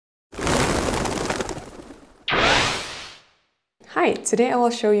Hi, today I will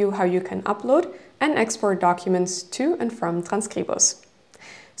show you how you can upload and export documents to and from Transkribus.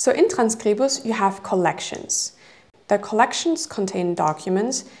 So in Transkribus you have collections. The collections contain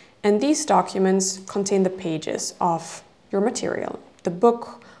documents, and these documents contain the pages of your material, the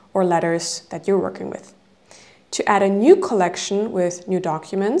book or letters that you're working with. To add a new collection with new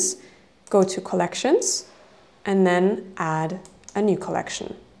documents, go to Collections and then add a new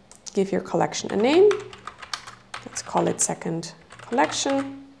collection. Give your collection a name. Let's call it Second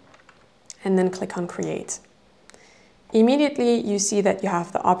Collection, and then click on Create. Immediately you see that you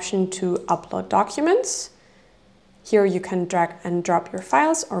have the option to upload documents. Here you can drag and drop your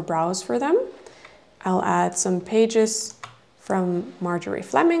files or browse for them. I'll add some pages from Marjorie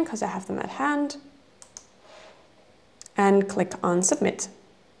Fleming because I have them at hand, and click on Submit.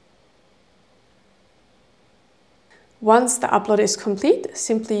 Once the upload is complete,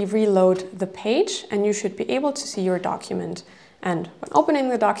 simply reload the page and you should be able to see your document. And when opening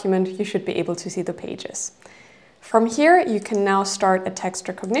the document, you should be able to see the pages. From here, you can now start a text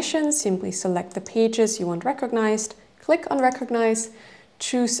recognition. Simply select the pages you want recognized, click on Recognize,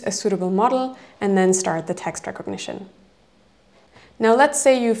 choose a suitable model, and then start the text recognition. Now let's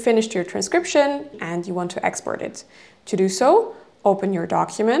say you finished your transcription and you want to export it. To do so, open your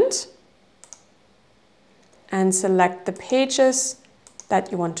document and select the pages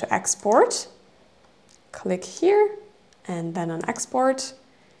that you want to export. Click here and then on Export,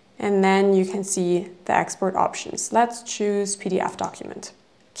 and then you can see the export options. Let's choose PDF document.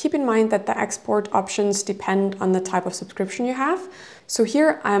 Keep in mind that the export options depend on the type of subscription you have. So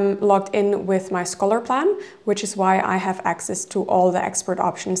here I'm logged in with my Scholar plan, which is why I have access to all the export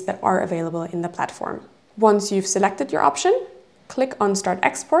options that are available in the platform. Once you've selected your option, click on Start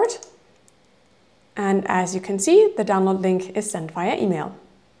Export. And as you can see, the download link is sent via email.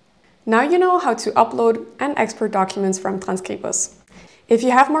 Now you know how to upload and export documents from Transkribus. If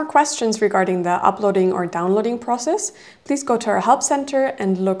you have more questions regarding the uploading or downloading process, please go to our help center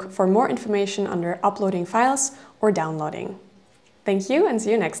and look for more information under uploading files or downloading. Thank you and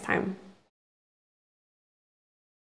see you next time.